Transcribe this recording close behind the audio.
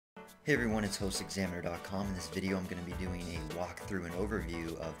Hey everyone, it's hostexaminer.com. In this video I'm going to be doing a walkthrough and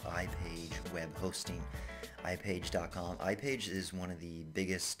overview of iPage web hosting. iPage.com. iPage is one of the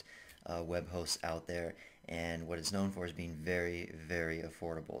biggest web hosts out there, and what it's known for is being very, very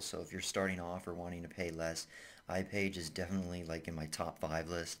affordable. So if you're starting off or wanting to pay less, iPage is definitely like in my top 5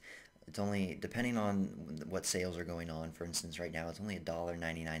 list. It's only, depending on what sales are going on, for instance right now it's only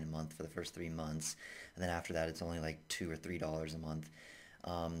 $1.99 a month for the first 3 months, and then after that it's only like $2 or $3 a month.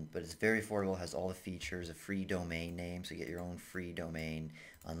 But it's very affordable, has all the features, a free domain name, so you get your own free domain,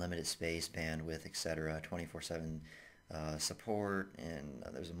 unlimited space, bandwidth, etc., 24/7 support, and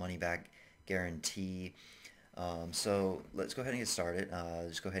there's a money-back guarantee. So let's go ahead and get started.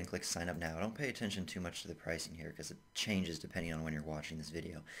 Just go ahead and click sign up now. Don't pay attention too much to the pricing here because it changes depending on when you're watching this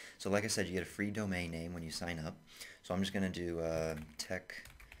video. So like I said, you get a free domain name when you sign up. So I'm just going to do tech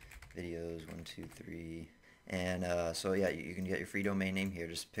videos 1 2 3. And so yeah, you can get your free domain name here.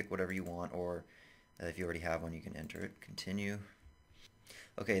 Just pick whatever you want, or if you already have one, you can enter it. Continue.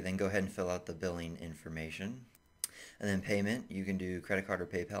 Okay, then go ahead and fill out the billing information. And then payment, you can do credit card or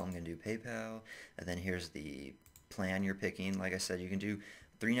PayPal. I'm going to do PayPal. And then here's the plan you're picking. Like I said, you can do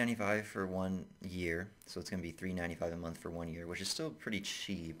 $3.95 for 1 year. So it's going to be $3.95 a month for 1 year, which is still pretty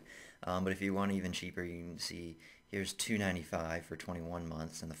cheap. But if you want even cheaper, you can see here's $2.95 for 21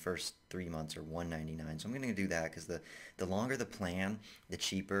 months, and the first 3 months are $1.99. So I'm going to do that because the longer the plan, the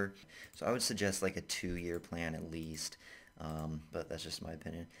cheaper. So I would suggest like a 2-year plan at least, but that's just my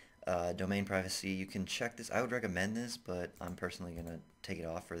opinion. Domain privacy, you can check this. I would recommend this, but I'm personally going to take it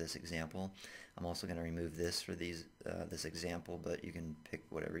off for this example. I'm also going to remove this for this example, but you can pick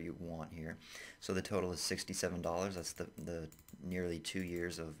whatever you want here. So the total is $67. That's the nearly 2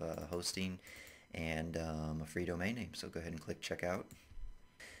 years of hosting and a free domain name. So go ahead and click checkout.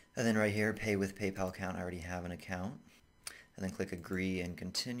 And then right here, pay with PayPal account. I already have an account. And then click agree and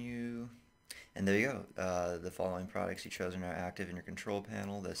continue. And there you go. The following products you chose are now active in your control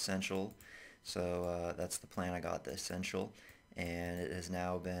panel. The Essential. So that's the plan I got, the Essential. And it has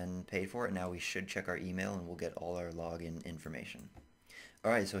now been paid for. And now we should check our email and we'll get all our login information.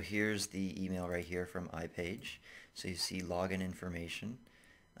 Alright, so here's the email right here from iPage. So you see login information.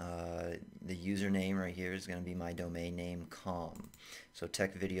 The username right here is going to be my domain name, com. So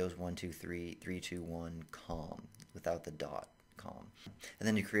techvideos123321com without the dot, com. And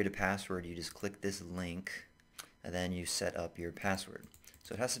then to create a password, you just click this link and then you set up your password.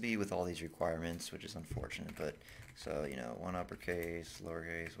 So it has to be with all these requirements, which is unfortunate, but so, you know, 1 uppercase,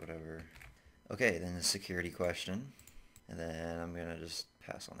 lowercase, whatever. Okay, then the security question, and then I'm going to just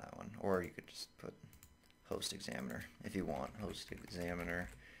pass on that one. Or you could just put host examiner if you want, host examiner.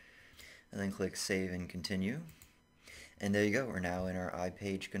 And then click save and continue. And there you go, we're now in our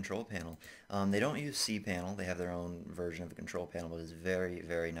iPage control panel. They don't use cPanel, they have their own version of the control panel, but it's very,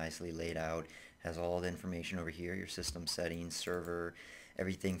 very nicely laid out. Has all the information over here, your system settings, server,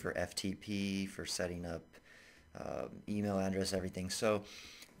 everything for FTP, for setting up email address, everything. So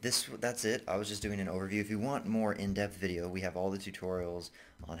that's it. I was just doing an overview. If you want more in-depth video, we have all the tutorials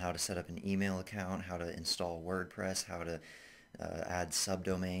on how to set up an email account, how to install WordPress, how to add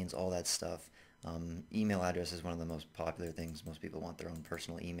subdomains, all that stuff. Email address is one of the most popular things. Most people want their own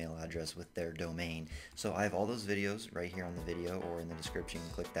personal email address with their domain. So I have all those videos right here on the video or in the description.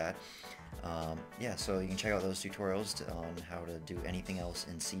 Click that. Yeah, so you can check out those tutorials on how to do anything else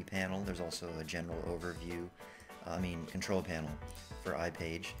in cPanel. There's also a general overview, control panel for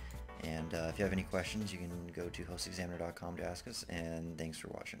iPage. And if you have any questions, you can go to hostexaminer.com to ask us, and thanks for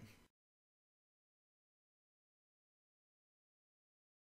watching.